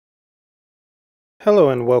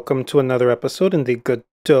Hello and welcome to another episode in the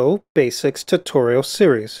Godot Basics Tutorial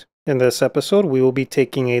Series. In this episode, we will be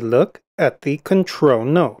taking a look at the control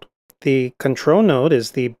node. The control node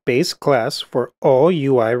is the base class for all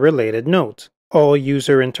UI-related nodes. All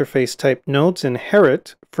user interface type nodes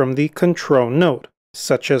inherit from the control node,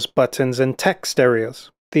 such as buttons and text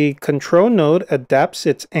areas. The control node adapts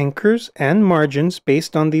its anchors and margins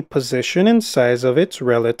based on the position and size of its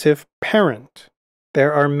relative parent.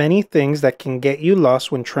 There are many things that can get you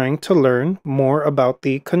lost when trying to learn more about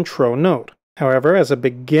the control node. However, as a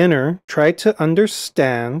beginner, try to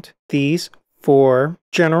understand these 4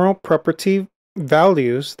 general property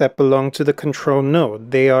values that belong to the control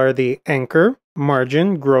node. They are the anchor,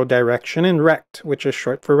 margin, grow direction, and rect, which is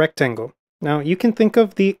short for rectangle. Now, you can think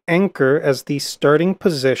of the anchor as the starting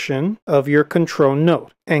position of your control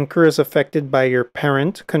node. Anchor is affected by your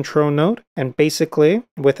parent control node, and basically,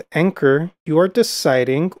 with anchor, you are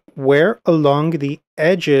deciding where along the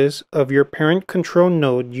edges of your parent control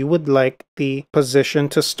node you would like the position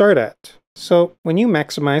to start at. So, when you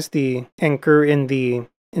maximize the anchor in the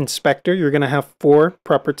inspector, you're going to have 4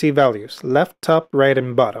 property values: left, top, right,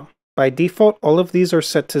 and bottom. By default, all of these are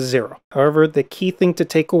set to 0. However, the key thing to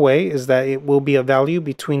take away is that it will be a value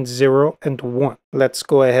between 0 and 1. Let's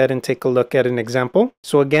go ahead and take a look at an example.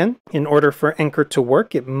 So again, in order for anchor to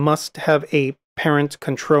work, it must have a parent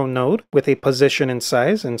control node with a position and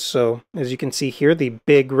size. And so, as you can see here, the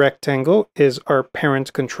big rectangle is our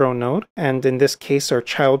parent control node. And in this case, our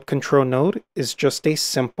child control node is just a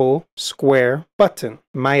simple square button.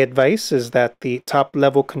 My advice is that the top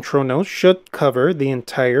level control node should cover the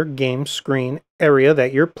entire game screen area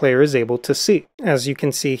that your player is able to see. As you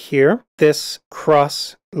can see here, this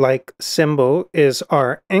cross-like symbol is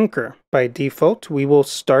our anchor. By default, we will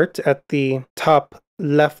start at the top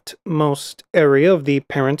leftmost area of the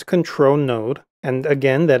parent control node. And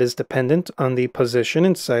again, that is dependent on the position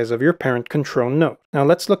and size of your parent control node. Now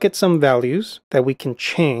let's look at some values that we can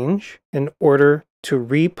change in order to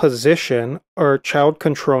reposition our child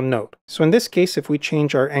control node. So in this case, if we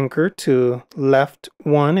change our anchor to left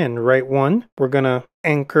 1 and right 1, we're going to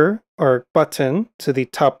anchor our button to the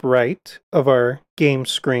top right of our game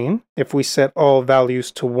screen. If we set all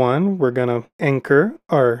values to 1, we're going to anchor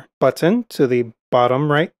our button to the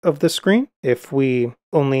bottom right of the screen. If we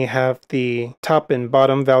only have the top and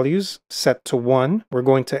bottom values set to 1, we're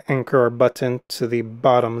going to anchor our button to the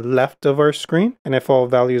bottom left of our screen. And if all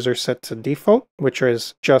values are set to default, which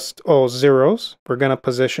is just all zeros, we're going to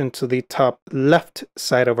position to the top left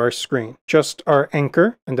side of our screen. Just our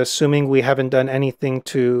anchor, and assuming we haven't done anything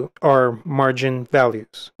to our margin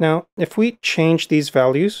values. Now, if we change these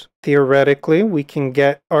values, theoretically, we can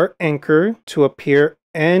get our anchor to appear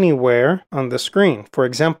anywhere on the screen. For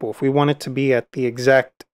example, if we wanted to be at the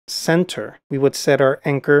exact center, we would set our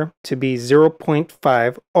anchor to be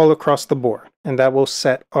 0.5 all across the board, and that will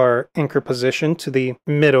set our anchor position to the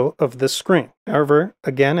middle of the screen. However,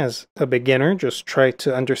 again, as a beginner, just try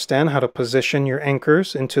to understand how to position your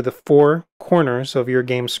anchors into the 4 corners of your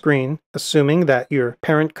game screen, assuming that your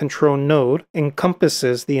parent control node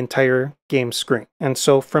encompasses the entire game screen. And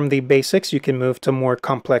so from the basics, you can move to more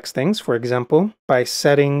complex things. For example, by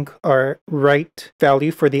setting our right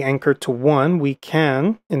value for the anchor to 1, we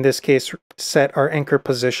can, in this case, set our anchor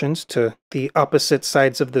positions to the opposite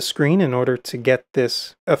sides of the screen in order to get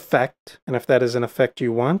this effect. And if that is an effect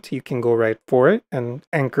you want, you can go right for it. And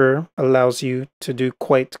anchor allows you to do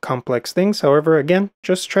quite complex things. However, again,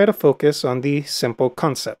 just try to focus on the simple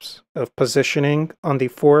concepts of positioning on the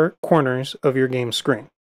 4 corners of your game screen.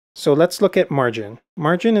 So let's look at margin.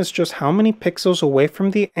 Margin is just how many pixels away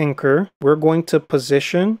from the anchor we're going to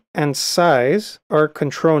position and size our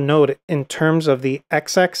control node in terms of the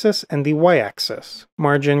x-axis and the y-axis.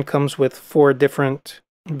 Margin comes with 4 different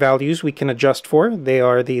values we can adjust for. They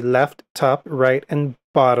are the left, top, right, and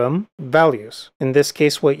bottom values. In this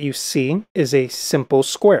case, what you see is a simple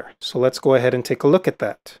square. So let's go ahead and take a look at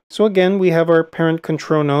that. So again, we have our parent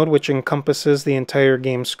control node, which encompasses the entire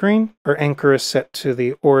game screen. Our anchor is set to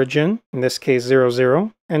the origin, in this case 0,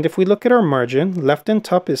 0. And if we look at our margin, left and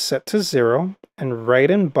top is set to 0, and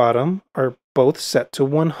right and bottom are both set to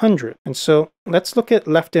 100. And so let's look at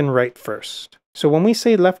left and right first. So when we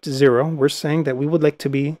say left 0, we're saying that we would like to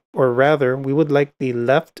be, or rather, we would like the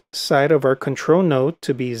left side of our control node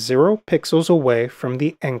to be 0 pixels away from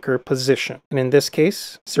the anchor position. And in this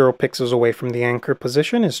case, 0 pixels away from the anchor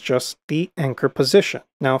position is just the anchor position.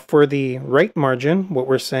 Now for the right margin, what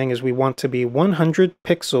we're saying is we want to be 100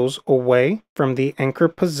 pixels away from the anchor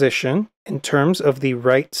position in terms of the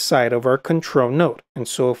right side of our control node. And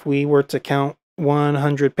so if we were to count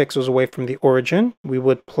 100 pixels away from the origin, we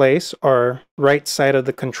would place our right side of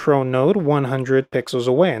the control node 100 pixels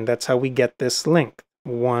away, and that's how we get this length,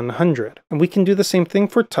 100. And we can do the same thing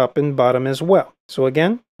for top and bottom as well. So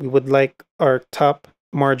again, we would like our top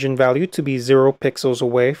margin value to be 0 pixels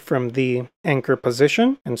away from the anchor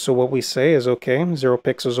position. And so what we say is, okay, 0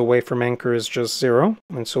 pixels away from anchor is just 0.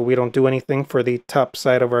 And so we don't do anything for the top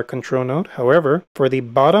side of our control node. However, for the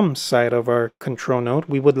bottom side of our control node,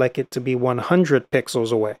 we would like it to be 100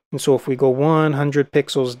 pixels away. And so if we go 100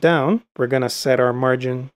 pixels down, we're going to set our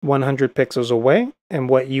margin 100 pixels away. And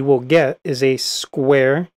what you will get is a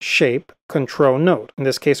square shape control node. In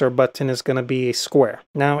this case, our button is going to be a square.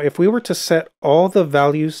 Now, if we were to set all the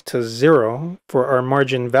values to 0 for our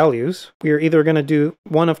margin values, we are either going to do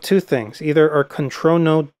one of two things. Either our control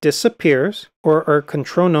node disappears, or our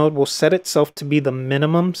control node will set itself to be the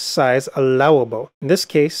minimum size allowable. In this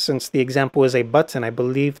case, since the example is a button, I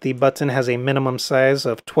believe the button has a minimum size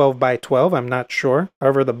of 12 by 12. I'm not sure.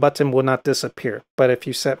 However, the button will not disappear. But if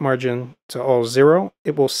you set margin to all 0,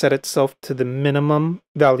 it will set itself to the minimum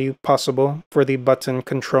value possible for the button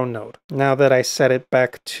control node. Now that I set it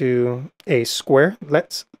back to a square,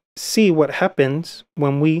 let's see what happens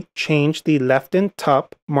when we change the left and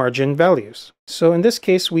top margin values. So in this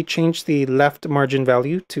case, we change the left margin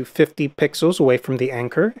value to 50 pixels away from the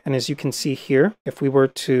anchor. And as you can see here, if we were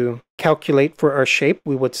to calculate for our shape,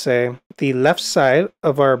 we would say the left side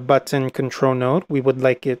of our button control node, we would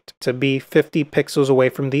like it to be 50 pixels away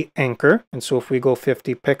from the anchor. And so if we go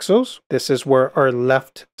 50 pixels, this is where our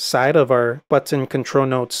left side of our button control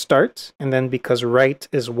node starts. And then because right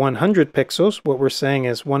is 100 pixels, what we're saying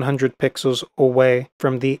is 100 pixels away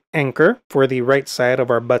from the anchor for the right side of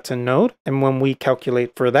our button node. And when we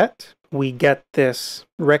calculate for that, we get this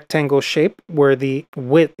rectangle shape where the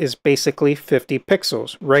width is basically 50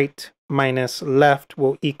 pixels. Right minus left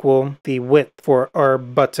will equal the width for our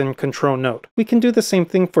button control node. We can do the same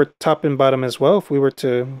thing for top and bottom as well. If we were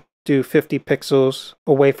to do 50 pixels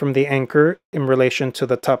away from the anchor in relation to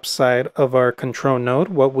the top side of our control node,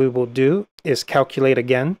 what we will do is calculate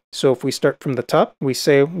again. So if we start from the top, we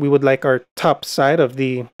say we would like our top side of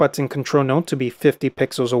the button control node to be 50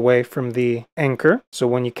 pixels away from the anchor. So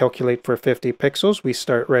when you calculate for 50 pixels, we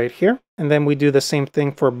start right here. And then we do the same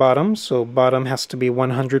thing for bottom. So bottom has to be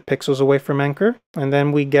 100 pixels away from anchor. And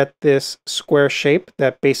then we get this square shape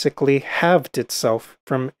that basically halved itself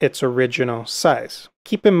from its original size.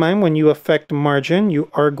 Keep in mind, when you affect margin, you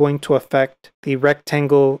are going to affect the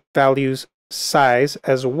rectangle value's size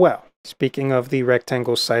as well. Speaking of the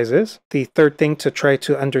rectangle sizes, the third thing to try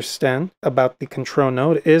to understand about the control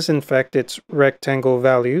node is in fact its rectangle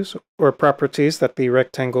values or properties that the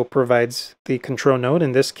rectangle provides the control node.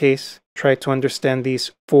 In this case, try to understand these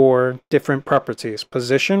 4 different properties: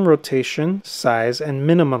 position, rotation, size, and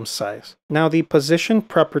minimum size. Now, the position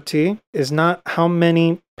property is not how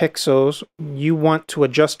many pixels you want to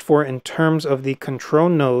adjust for in terms of the control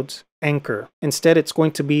node's anchor. Instead, it's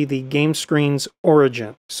going to be the game screen's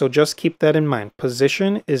origin. So just keep that in mind.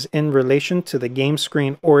 Position is in relation to the game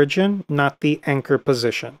screen origin, not the anchor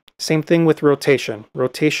position. Same thing with rotation.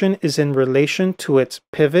 Rotation is in relation to its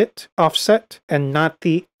pivot offset and not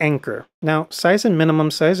the anchor. Now, size and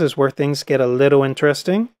minimum size is where things get a little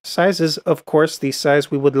interesting. Size is, of course, the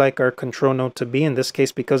size we would like our control node to be. In this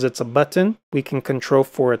case, because it's a button, we can control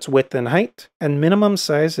for its width and height. And minimum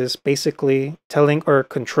size is basically telling our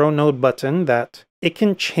control node button that it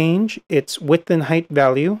can change its width and height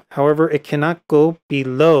value. However, it cannot go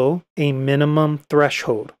below a minimum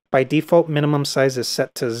threshold. By default, minimum size is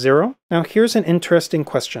set to 0. Now here's an interesting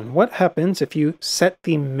question. What happens if you set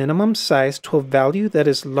the minimum size to a value that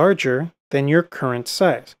is larger than your current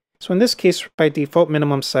size? So in this case, by default,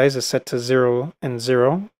 minimum size is set to 0 and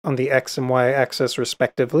 0 on the X and Y axis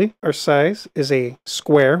respectively. Our size is a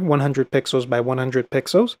square, 100 pixels by 100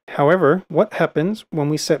 pixels. However, what happens when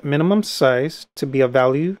we set minimum size to be a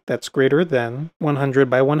value that's greater than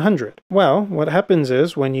 100 by 100? Well, what happens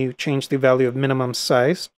is when you change the value of minimum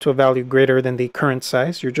size to a value greater than the current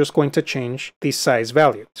size, you're just going to change the size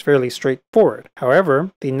value. It's fairly straightforward.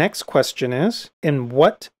 However, the next question is, in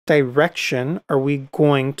what direction are we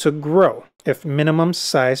going to grow if minimum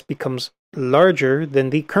size becomes larger than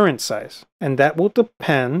the current size? And that will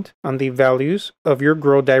depend on the values of your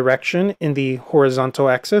grow direction in the horizontal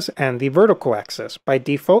axis and the vertical axis. By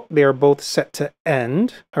default, they are both set to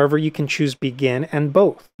end. However, you can choose begin and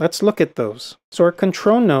both. Let's look at those. So our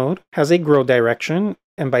control node has a grow direction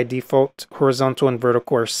and by default, horizontal and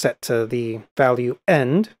vertical are set to the value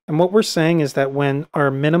end. And what we're saying is that when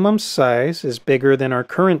our minimum size is bigger than our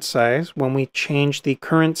current size, when we change the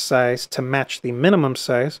current size to match the minimum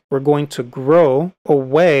size, we're going to grow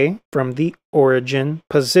away from the origin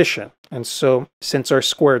position. And so since our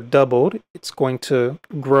square doubled, it's going to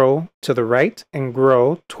grow to the right and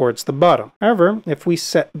grow towards the bottom. However, if we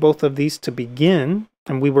set both of these to begin,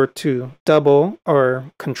 and we were to double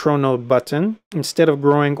our control node button, instead of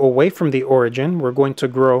growing away from the origin, we're going to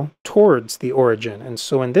grow towards the origin. And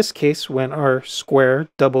so in this case, when our square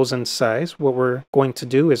doubles in size, what we're going to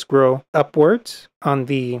do is grow upwards on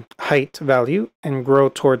the height value and grow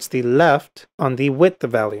towards the left on the width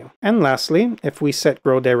value. And lastly, if we set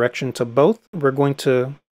grow direction to both, we're going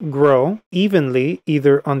to grow evenly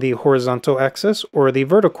either on the horizontal axis or the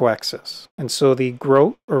vertical axis. And so the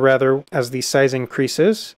growth, or rather as the size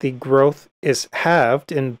increases, the growth is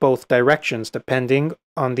halved in both directions depending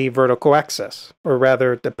on the vertical axis, or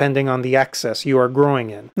rather depending on the axis you are growing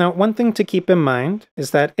in. Now, one thing to keep in mind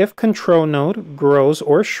is that if control node grows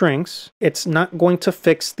or shrinks, it's not going to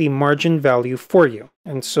fix the margin value for you.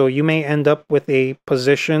 And so you may end up with a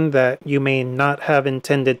position that you may not have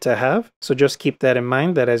intended to have. So just keep that in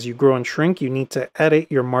mind, that as you grow and shrink, you need to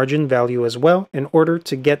edit your margin value as well in order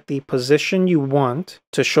to get the position you want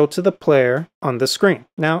to show to the player on the screen.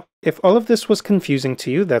 Now, if all of this was confusing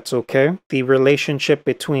to you, that's okay. The relationship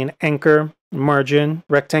between anchor, margin,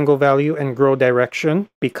 rectangle value, and grow direction,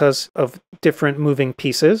 because of different moving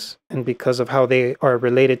pieces and because of how they are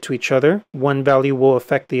related to each other, one value will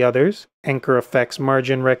affect the others. Anchor affects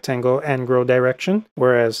margin, rectangle, and grow direction,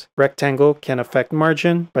 whereas rectangle can affect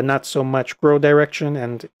margin, but not so much grow direction,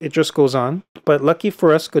 and it just goes on. But lucky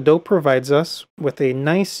for us, Godot provides us with a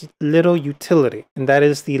nice little utility, and that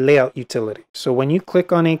is the layout utility. So when you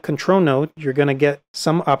click on a control node, you're going to get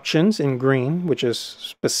some options in green, which is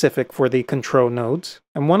specific for the control nodes,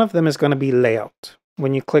 and one of them is going to be layout.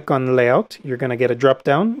 When you click on layout, you're going to get a drop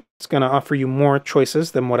down. It's going to offer you more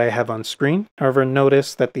choices than what I have on screen. However,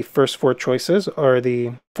 notice that the first four choices are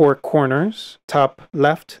the four corners: top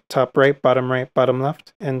left, top right, bottom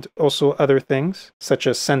left, and also other things such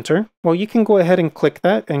as center. Well, you can go ahead and click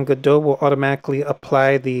that, and Godot will automatically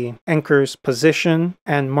apply the anchor's position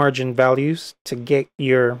and margin values to get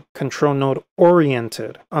your control node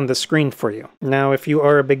oriented on the screen for you. Now, if you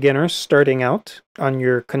are a beginner starting out on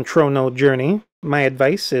your control node journey, my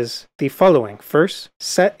advice is the following. First,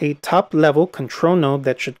 set a top-level control node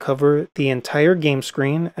that should cover the entire game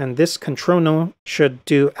screen, and this control node should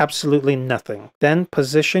do absolutely nothing. Then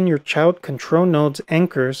position your child control node's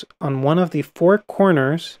anchors on one of the four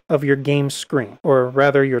corners of your game screen, or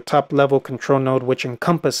rather your top-level control node, which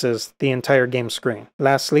encompasses the entire game screen.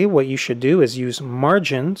 Lastly, what you should do is use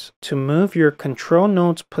margins to move your control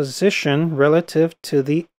node's position relative to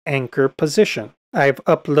the anchor position. I've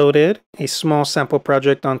uploaded a small sample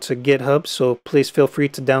project onto GitHub, so please feel free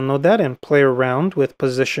to download that and play around with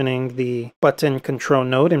positioning the button control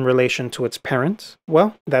node in relation to its parent.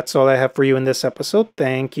 Well, that's all I have for you in this episode.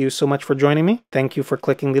 Thank you so much for joining me. Thank you for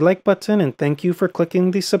clicking the like button, and thank you for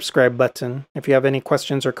clicking the subscribe button. If you have any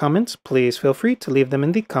questions or comments, please feel free to leave them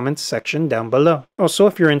in the comments section down below. Also,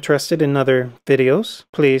 if you're interested in other videos,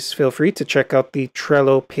 please feel free to check out the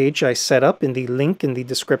Trello page I set up in the link in the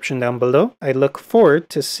description down below. I look forward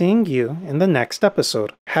to seeing you in the next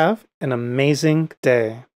episode. Have an amazing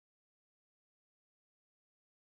day.